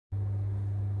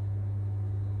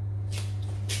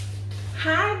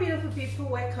Hi beautiful people,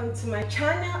 welcome to my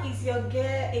channel. It's your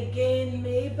girl again,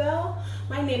 Mabel.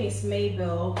 My name is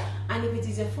Mabel, and if it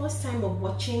is your first time of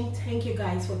watching, thank you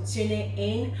guys for tuning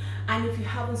in. And if you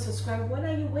haven't subscribed, what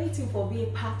are you waiting for? Be a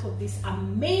part of this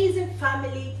amazing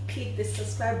family. Click the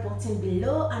subscribe button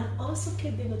below and also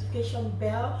click the notification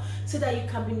bell so that you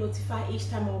can be notified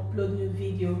each time I upload new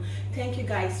video. Thank you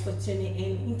guys for tuning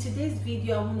in today's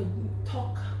video. I want to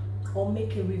talk or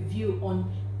make a review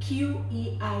on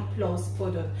QEI Plus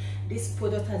product. This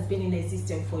product has been in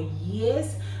existence for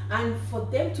years, and for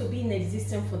them to be in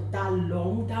existence for that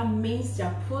long, that means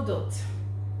their product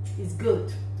is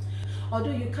good.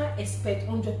 Although you can't expect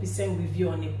 100% review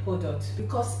on a product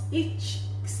because each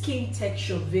skin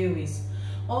texture varies.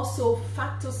 Also,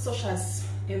 factors such as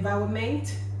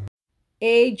environment,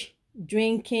 age,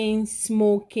 drinking,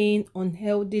 smoking,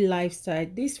 unhealthy lifestyle,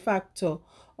 this factor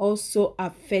also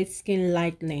affects skin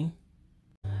lightening.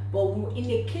 But in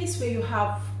a case where you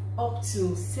have up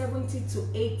to 70 to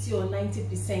 80 or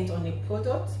 90% on a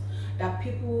product that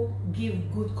people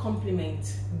give good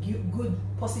compliment, give good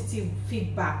positive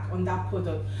feedback on that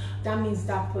product, that means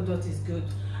that product is good.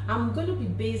 I'm going to be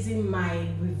basing my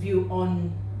review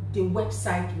on the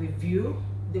website review,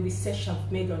 the research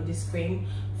I've made on this cream,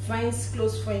 friends,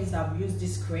 close friends that have used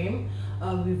this cream,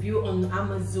 review on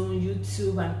Amazon,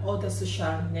 YouTube and other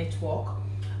social network.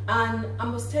 And I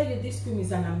must tell you, this cream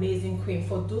is an amazing cream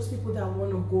for those people that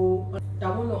want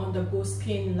to undergo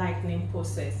skin lightening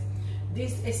process.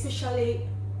 This especially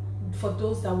for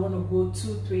those that want to go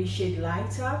 2-3 shades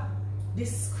lighter.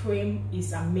 This cream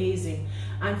is amazing,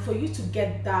 and for you to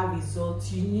get that result,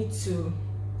 you need to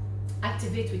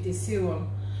activate with a serum,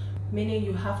 meaning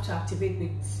you have to activate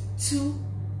with 2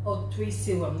 or 3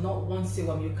 serum, not 1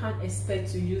 serum. You can't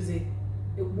expect to use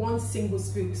one single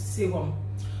serum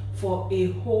for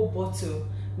a whole bottle.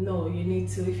 No, you need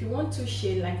to, if you want to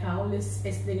shade, like I always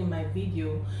explain in my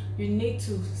video, you need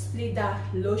to split that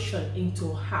lotion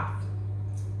into half.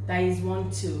 That is 1,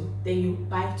 2, then you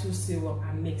buy 2 serum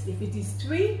and mix. If it is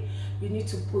 3, you need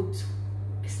to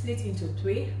split into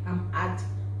 3 and add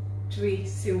 3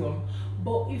 serum.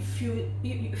 But if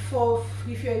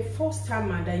you're a first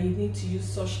timer that you need to use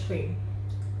such cream,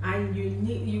 and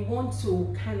you want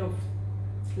to kind of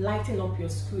lighten up your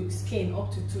skin up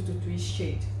to 2 to 3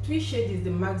 shades. 3 shades is the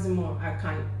maximum I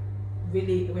can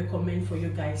really recommend for you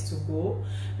guys to go,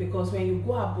 because when you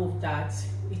go above that,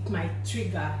 it might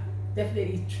trigger,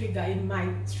 it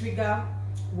might trigger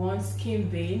one skin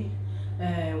vein,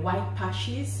 white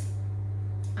patches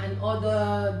and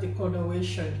other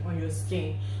discoloration on your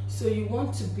skin. So you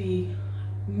want to be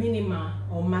minimal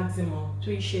or maximum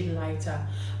 3 shades lighter.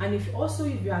 And if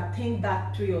you attain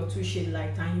that 3 or 2 shades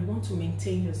lighter and you want to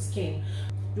maintain your skin,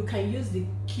 you can use the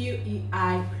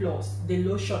QEI Plus, the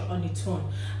lotion on its own.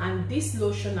 And this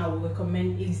lotion I would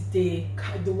recommend is the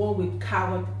one with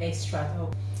carrot extract.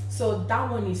 So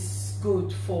that one is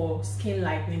good for skin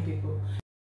lightening people.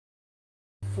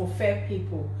 For fair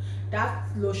people, that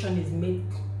lotion is made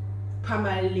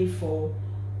primarily for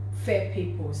fair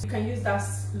people. So you can use that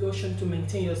lotion to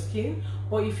maintain your skin.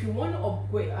 But if you want to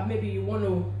upgrade, or maybe you want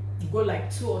to go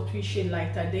like 2 or 3 shades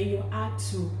lighter, then you add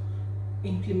to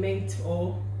implement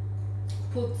or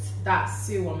put that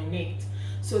serum in it.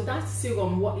 So that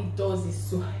serum, what it does is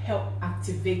to help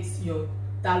activate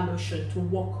that lotion to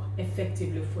work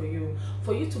effectively for you.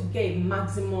 For you to get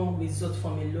maximum result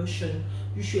from a lotion,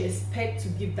 you should expect to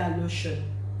give that lotion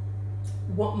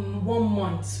 1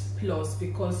 month plus,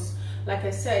 because like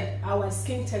I said, our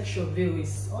skin texture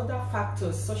varies. Other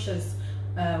factors such as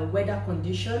weather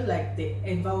condition, like the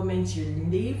environment you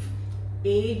live,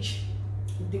 age,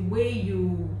 the way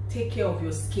you take care of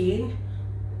your skin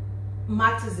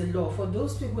matters a lot. For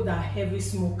those people that are heavy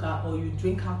smoker or you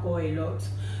drink alcohol a lot,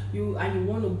 you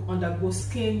want to undergo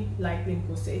skin lightening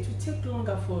process, it will take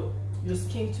longer for your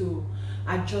skin to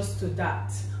adjust to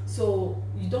that. So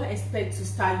you don't expect to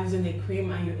start using a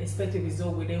cream and you expect a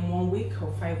result within 1 week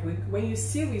or 5 weeks. When you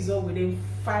see result within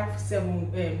 5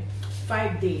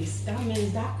 days, that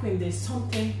means that cream, there's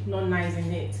something not nice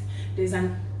in it. There's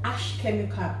an ash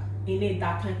chemical in it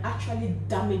that can actually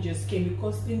damage your skin,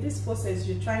 because in this process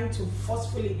you're trying to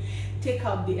forcefully take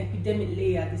out the epidermal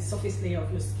layer, the surface layer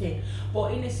of your skin.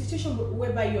 But in a situation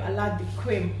whereby you allow the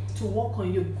cream to work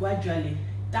on you gradually,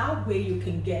 that way you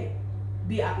can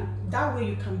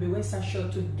be rest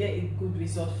assured to get a good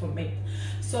result from it.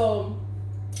 So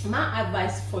my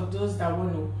advice for those that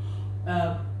want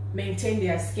to maintain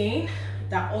their skin,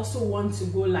 that also want to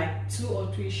go like 2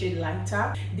 or 3 shades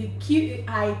lighter, the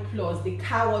QEI Plus, the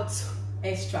carrot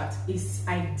extract, is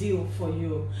ideal for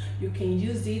you. You can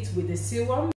use it with the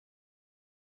serum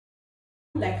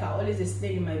Like I always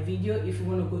explain in my video, if you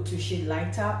want to go to shade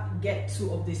lighter, get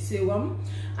 2 of the serum,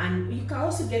 and you can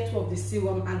also get 2 of the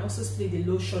serum and also split the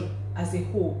lotion as a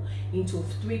whole into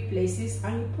 3 places,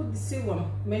 and you put the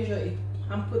serum, measure it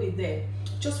and put it there,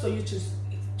 just for you to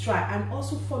try. And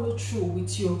also follow through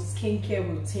with your skincare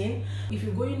routine. If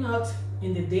you're going out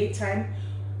in the daytime,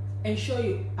 ensure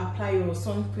you apply your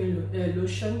sunscreen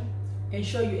lotion,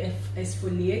 ensure you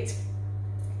exfoliate,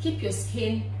 keep your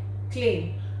skin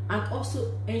clean, and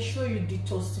also ensure you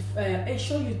detoxify,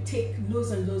 ensure you take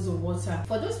loads and loads of water.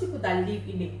 For those people that live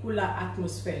in a cooler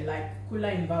atmosphere, like cooler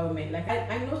environment, like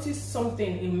I noticed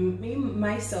something in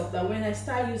myself, that when I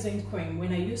start using cream,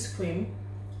 when I use cream,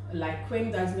 like cream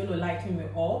that's going to lighten me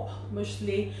up,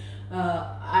 mostly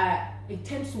it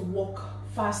tends to work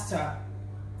faster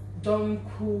during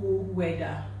cool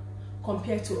weather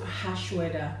compared to harsh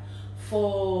weather.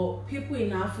 For people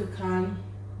in Africa,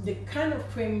 the kind of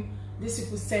cream these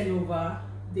people send over,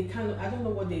 they kind of, I don't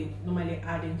know what they normally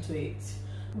add into it.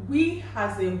 We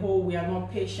as a whole, we are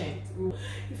not patient.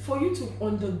 For you to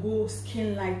undergo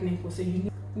skin lightening process,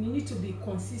 you need to be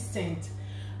consistent,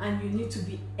 and you need to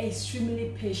be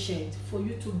extremely patient for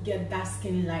you to get that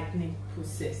skin lightening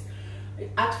process.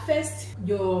 At first,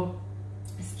 your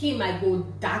skin might go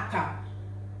darker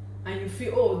and you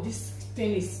feel, oh, this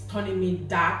thing is turning me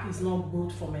dark, it's not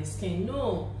good for my skin.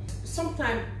 No,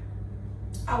 sometimes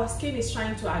our skin is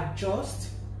trying to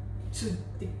adjust to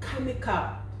the chemical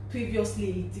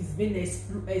previously it is been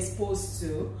exposed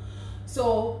to.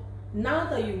 So now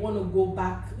that you want to go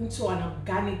back into an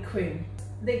organic cream,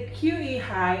 the QE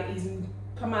high is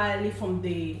primarily from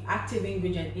the active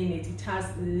ingredient in it. It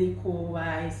has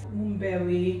licorice,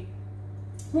 moonberry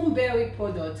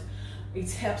product.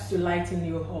 It helps to lighten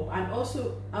your up, and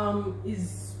also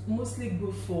is mostly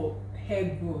good for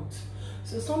hair growth.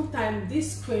 So sometimes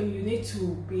this cream, you need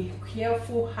to be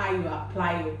careful how you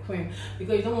apply your cream,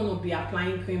 because you don't want to be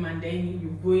applying cream and then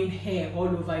you're growing hair all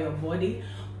over your body.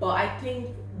 But I think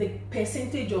the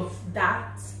percentage of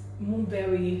that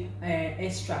moonberry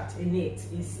extract in it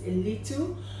is a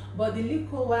little, but the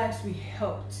licorice will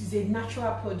help. It's a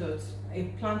natural product, a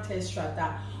plant extract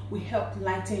that will help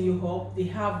lighten you up. They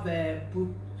have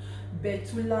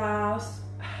betula,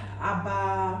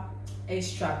 aba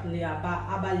extract,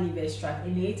 aba leaf extract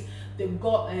in it. They've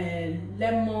got a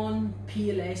lemon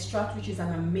peel extract, which is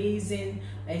an amazing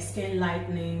skin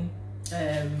lightening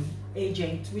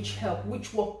agent,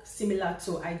 which works similar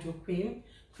to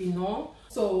hydroquinone.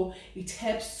 So it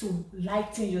helps to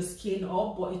lighten your skin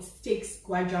up, but it takes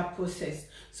gradual process.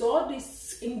 So all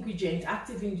these ingredients,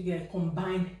 active ingredients,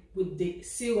 combined with the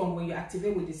serum, when you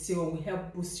activate with the serum, will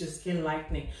help boost your skin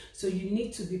lightening. So you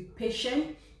need to be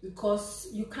patient, because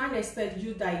you can't expect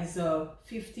you that is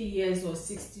 50 years or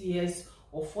 60 years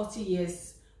or 40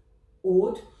 years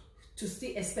old to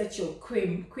still expect your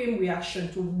cream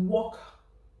reaction to work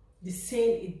the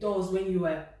same it does when you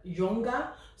are younger.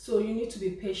 So you need to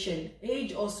be patient.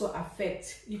 Age also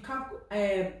affects. You can't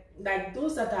like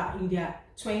those that are in their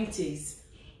 20s,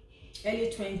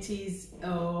 early 20s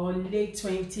or late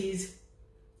 20s,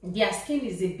 their skin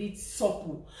is a bit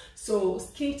supple, so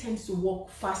skin tends to work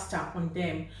faster on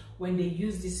them when they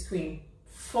use this cream,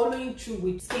 following through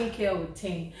with skincare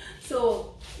routine.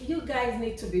 So you guys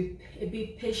need to be a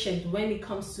bit patient when it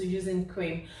comes to using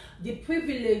cream. The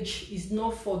privilege is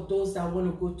not for those that want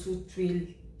to go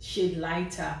 2-3 shade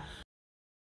lighter.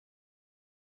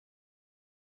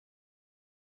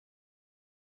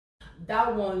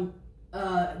 That one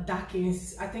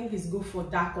darkens. I think it's good for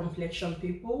dark complexion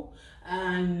people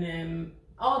and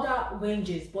other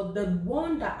ranges, but the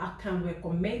one that I can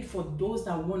recommend for those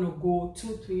that want to go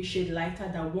 2-3 shade lighter,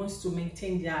 that wants to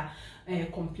maintain their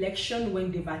complexion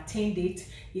when they've attained it,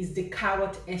 is the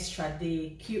carrot extra,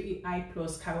 the QEI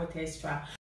plus carrot extra.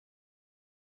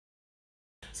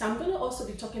 So I'm going to also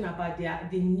be talking about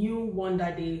the new one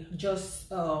that they just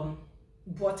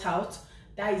brought out.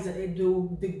 That is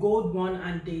the gold one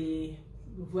and the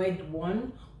red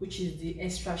one, which is the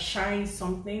extra shine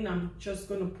something. I'm just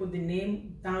going to put the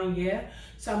name down here.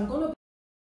 So I'm going to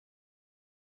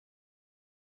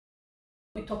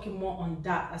be talking more on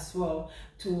that as well,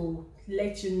 to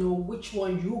let you know which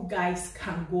one you guys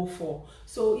can go for.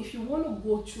 So if you want to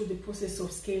go through the process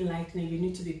of skin lightening, you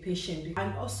need to be patient,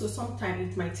 and also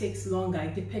sometimes it might take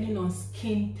longer depending on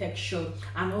skin texture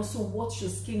and also what your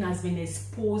skin has been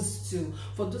exposed to.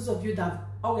 For those of you that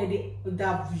already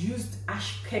that have used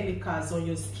harsh chemicals on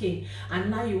your skin,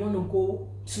 and now you want to go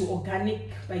to organic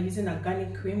by using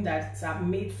organic cream that's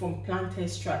made from plant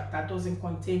extract that doesn't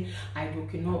contain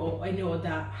hydroquinone or any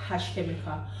other harsh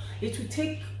chemical, it will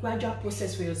take gradual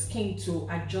process for your skin to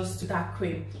adjust to that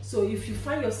cream. So if you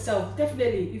find yourself,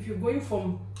 definitely if you're going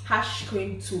from harsh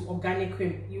cream to organic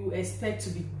cream, you expect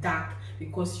to be dark,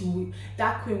 because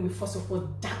that cream will first of all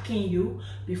darken you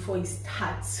before it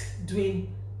starts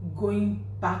going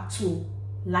back to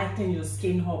lighten your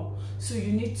skin up. So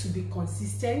you need to be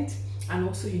consistent, and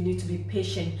also you need to be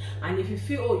patient. And if you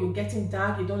feel, oh, you're getting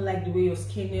dark, you don't like the way your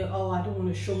skin is, oh, I don't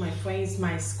want to show my friends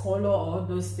my color or all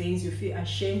those things, you feel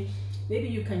ashamed, maybe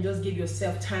you can just give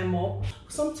yourself time up.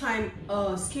 Sometimes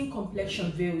skin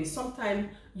complexion varies. Sometimes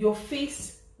your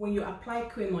face, when you apply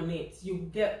cream on it, you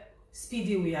get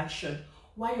speedy reaction,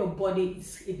 while your body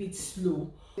is a bit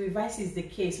slow. The reverse is the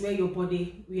case, where your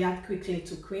body reacts quickly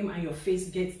to cream and your face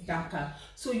gets darker.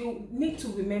 So you need to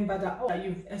remember that, oh,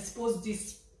 you've exposed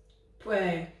this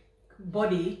your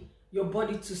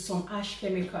body to some harsh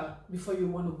chemical before you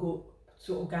want to go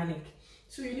to organic.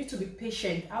 So you need to be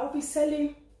patient. I will be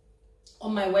selling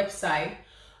on my website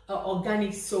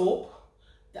organic soap,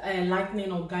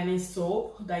 lightening organic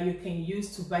soap that you can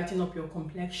use to brighten up your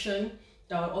complexion.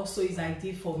 That also is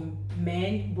ideal for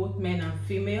men, both men and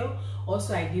female.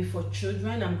 Also ideal for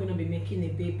children. I'm going to be making a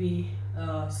baby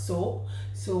soap,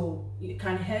 so you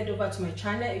can head over to my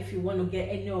channel if you want to get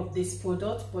any of this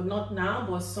product, but not now,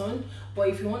 but soon. But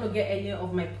if you want to get any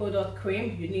of my product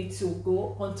cream, you need to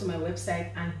go onto my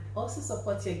website and also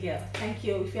support your girl. Thank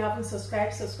you. If you haven't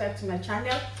subscribed, subscribe to my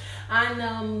channel.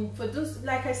 And for those,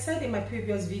 like I said in my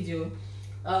previous video,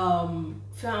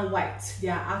 Fair and White, they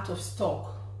are out of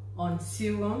stock on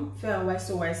serum, Fair and White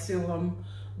So White serum,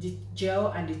 the gel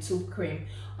and the tube cream.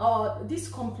 These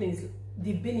companies,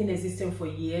 they've been in existence for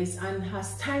years, and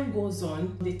as time goes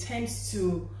on, they tend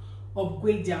to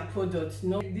upgrade their products. You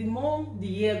know, the more the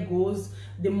year goes,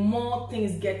 the more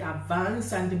things get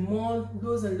advanced, and the more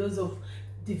loads and loads of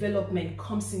development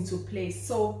comes into place.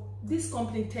 So this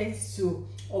company tends to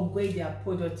upgrade their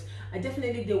product, and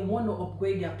definitely they want to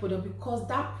upgrade their product, because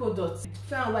that product,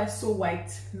 Fair and White So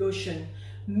White lotion,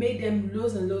 made them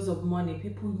loads and loads of money.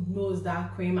 People knows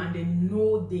that cream, and they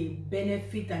know the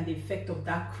benefit and the effect of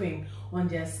that cream on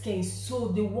their skin. So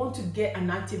they want to get an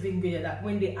active ingredient that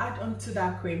when they add onto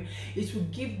that cream, it will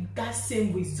give that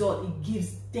same result it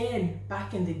gives them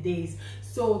back in the days.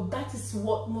 So that is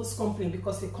what most companies,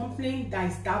 because a company that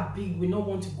is that big will not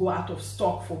want to go out of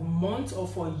stock for months or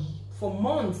for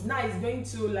months. Now it's going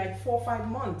to like 4 or 5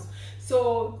 months.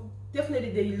 So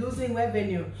definitely they're losing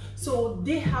revenue. So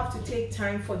they have to take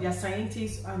time for their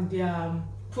scientists and their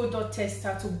product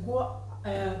tester to go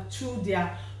through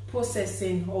their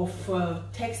processing of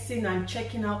testing and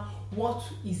checking out what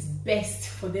is best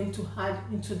for them to add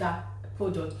into that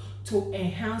product to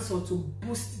enhance or to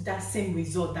boost that same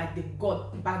result that they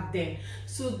got back then.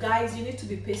 So guys, you need to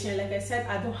be patient. Like I said,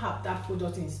 I don't have that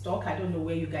product in stock. I don't know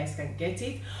where you guys can get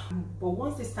it, but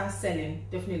once they start selling,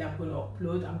 definitely I'm going to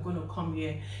upload. I'm going to come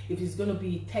here. If it's going to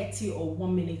be 30 or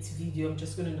 1 minute video, I'm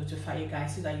just going to notify you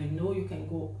guys so that you know you can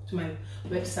go to my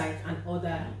website and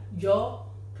order your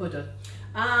product.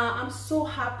 I'm so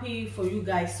happy for you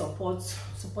guys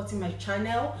supporting my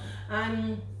channel.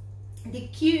 And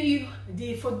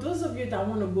for those of you that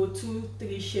want to go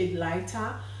 2-3 shades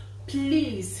lighter,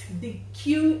 please, the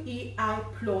QEI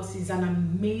Plus is an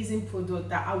amazing product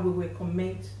that I will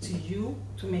recommend to you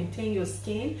to maintain your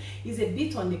skin. It's a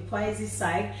bit on the pricey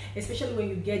side, especially when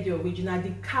you get the original.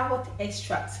 The carrot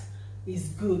extract is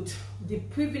good. The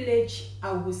Privilege,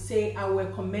 I would say I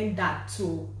recommend that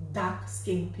to dark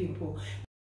skin people.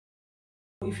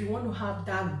 If you want to have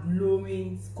that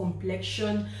glowing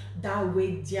complexion, that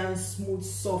radiant, smooth,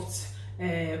 soft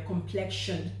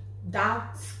complexion,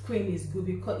 that cream is good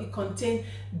because it contains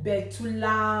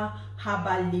betula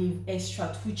herbal leaf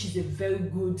extract, which is a very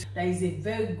good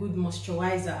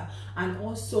moisturizer, and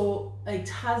also it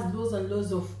has loads and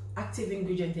loads of active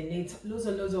ingredients in it, loads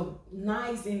and loads of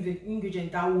nice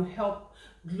ingredients that will help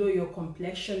glow your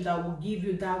complexion, that will give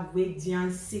you that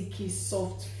radiant, silky,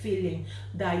 soft feeling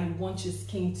that you want your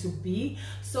skin to be.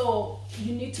 So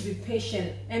you need to be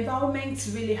patient. Environment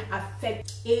really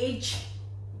affects age.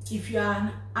 If you are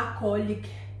an alcoholic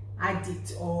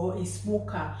addict or a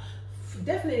smoker,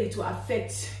 definitely to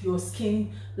affect your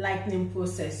skin lightening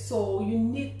process. So you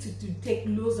need to take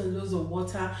loads and loads of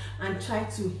water and try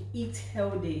to eat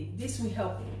healthy. This will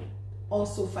help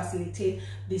also facilitate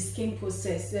the skin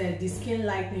process, the skin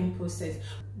lightening process.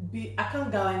 I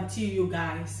can't guarantee you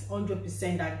guys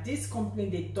 100% that this company,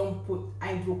 they don't put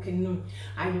hydroquinone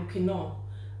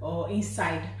or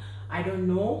inside, I don't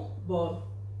know, but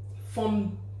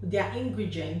from their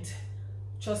ingredient,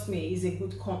 trust me, is a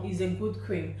good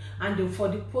cream. And for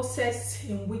the process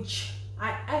in which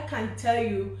I can tell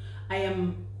you, I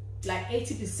am like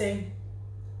 80%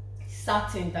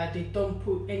 certain that they don't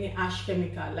put any harsh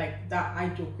chemical like that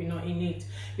hydroquinone in it,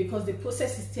 because the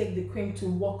process is take the cream to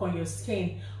work on your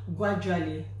skin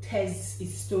gradually, tells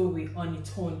its story on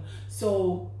its own.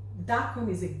 So that cream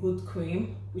is a good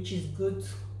cream, which is good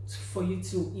for you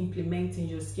to implement in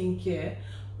your skincare.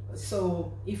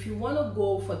 So if you want to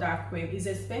go for that cream, it's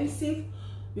expensive,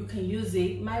 you can use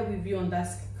it. My review on that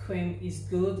cream is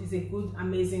good. It's a good,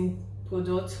 amazing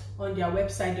product. On their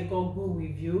website they got good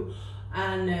review,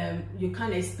 and you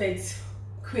can't expect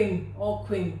all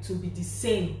cream to be the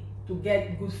same to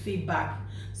get good feedback.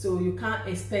 So you can't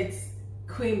expect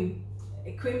a cream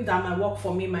that might work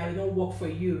for me might not work for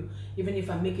you, even if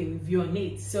I make a review on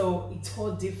it. So it's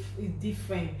all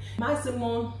different.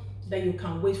 Maximum that you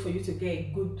can wait for you to get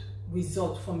a good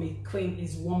result from a cream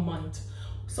is 1 month.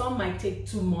 Some might take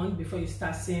 2 months before you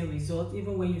start seeing results.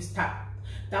 Even when you start,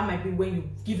 that might be when you're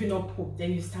giving up hope,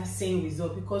 then you start seeing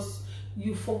results, because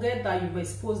you forget that you've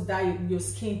exposed your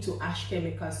skin to harsh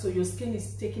chemicals. So your skin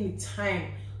is taking the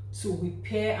time to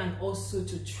repair and also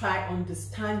to try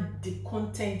understand the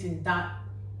content in that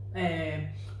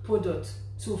product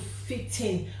to fit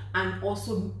in, and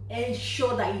also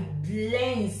ensure that it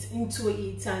blends into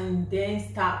it, and then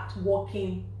start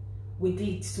working with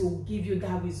it to give you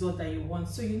that result that you want.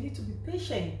 So you need to be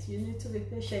patient. You need to be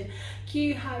patient.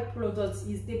 Key High products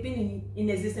they've been in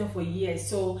existence for years,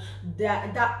 so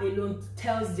that alone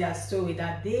tells their story,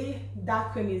 that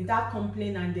that cream is that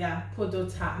company and their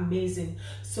products are amazing.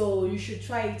 So you should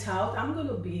try it out. I'm going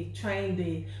to be trying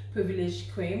the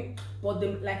Privilege cream, but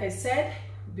like I said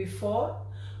before,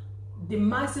 the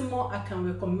maximum I can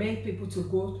recommend people to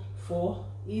go for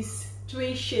is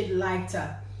 3 shades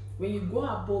lighter. When you go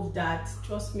above that,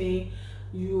 trust me,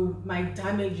 you might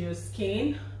damage your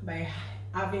skin by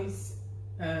having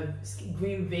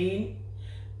green vein,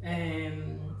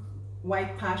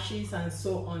 white patches, and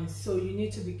so on. So you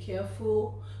need to be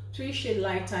careful. 3 shades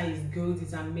lighter is good,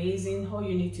 it's amazing. All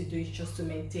you need to do is just to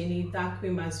maintain it. That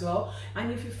cream as well.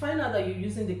 And if you find out that you're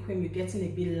using the cream, you're getting a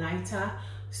bit lighter,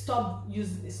 stop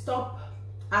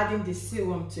adding the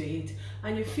serum to it.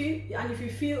 And if you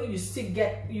feel you still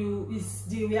get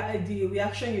the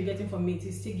reaction you're getting from it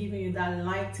is still giving you that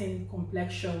lightening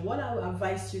complexion, what I would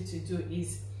advise you to do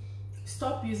is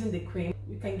stop using the cream.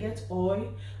 You can get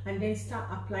oil and then start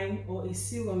applying, or a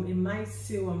serum, a mild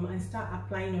serum, and start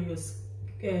applying on your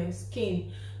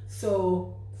skin.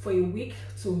 So for a week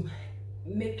to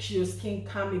make your skin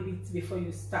calm a bit before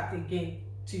you start again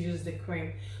to use the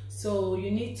cream. So you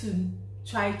need to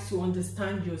try to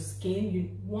understand your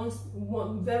skin.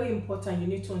 Very important, you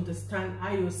need to understand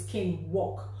how your skin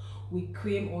work with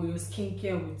cream or your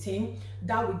skincare routine.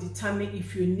 That will determine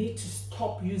if you need to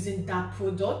stop using that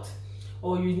product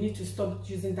or you need to stop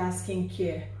using that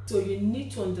skincare. So you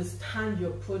need to understand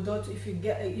your product. If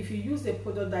you use a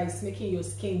product that is making your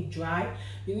skin dry,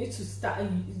 you need to start.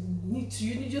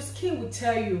 Your skin will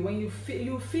tell you when you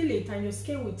feel it, and your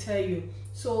skin will tell you.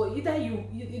 So either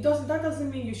that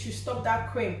doesn't mean you should stop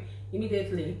that cream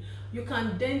immediately. You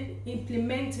can then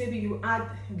implement, maybe you add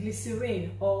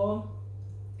glycerin or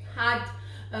add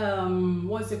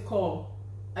what's it called,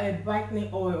 a brightening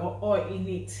oil or oil in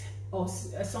it, or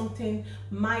something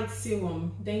mild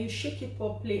serum. Then you shake it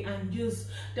properly and use.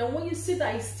 Then when you see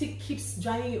that it still keeps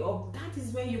drying you up, that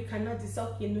is when you cannot decide,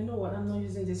 okay, you know what, I'm not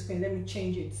using this cream, let me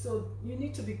change it. So you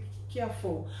need to be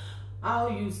careful how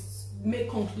you make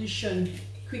conclusion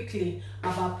quickly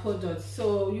about products.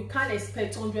 So you can't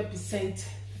expect 100%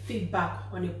 feedback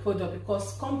on a product,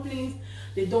 because companies,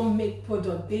 they don't make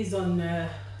product based on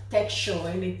texture or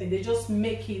anything. They just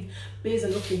make it based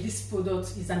on, okay, this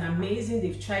product is an amazing,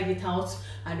 they've tried it out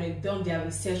and they've done their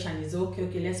research and it's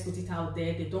okay, let's put it out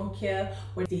there. They don't care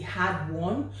whether they had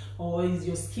one or is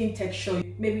your skin texture.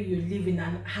 Maybe you live in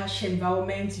an harsh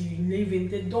environment,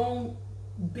 they don't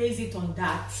base it on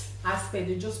that aspect.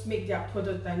 They just make their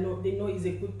product that they know is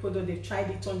a good product. They've tried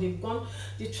it on,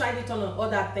 they tried it on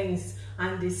other things,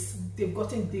 and they've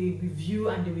gotten the review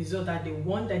and the result that they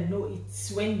want. They know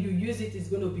it's when you use it, it's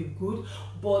going to be good,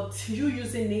 but you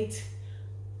using it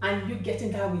and you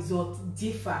getting that result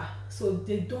differ. So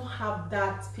they don't have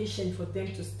that patience for them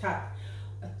to start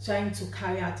trying to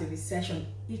carry out a research on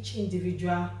each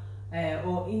individual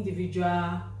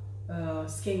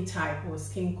skin type or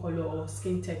skin color or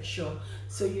skin texture.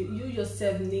 So you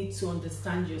yourself need to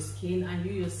understand your skin, and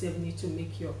you yourself need to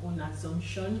make your own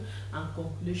assumption and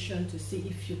conclusion to see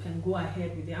if you can go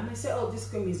ahead with it. I might say, oh, this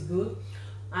cream is good,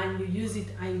 and you use it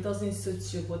and it doesn't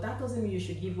suit you, but that doesn't mean you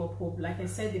should give up hope. Like I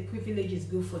said, the privilege is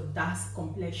good for dark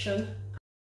complexion.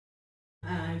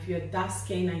 If you're dark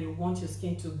skin and you want your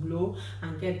skin to glow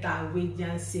and get that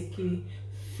radiant silky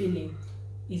feeling,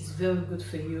 it's very good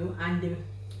for you. And the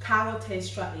carrot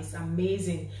extract is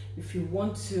amazing if you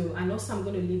want to. And also I'm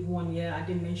going to leave one here, I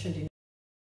didn't mention the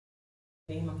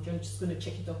name, I'm just going to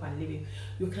check it up and leave it.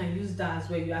 You can use that as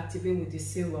well. You activate with the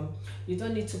serum. You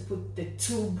don't need to put the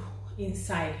tube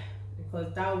inside,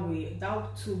 because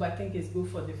that tube I think is good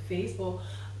for the face. But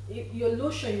your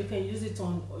lotion, you can use it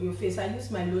on your face. I use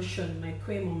my lotion, my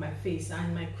cream on my face,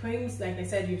 and my creams, like I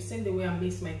said, you've seen the way I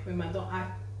mix my cream. I don't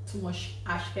add too much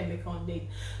ash chemical on it.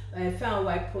 Fair and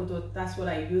white product, that's what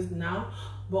I use now.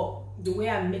 But the way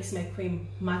I mix my cream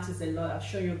matters a lot. I'll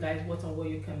show you guys what and what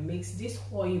you can mix. This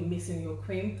oil you mix in your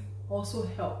cream also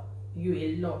help you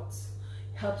a lot,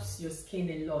 helps your skin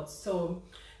a lot. So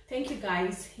thank you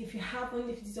guys. If you haven't,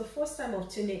 if it's your first time of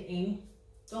tuning in,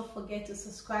 don't forget to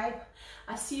subscribe.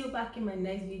 I'll see you back in my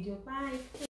next video.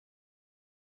 Bye.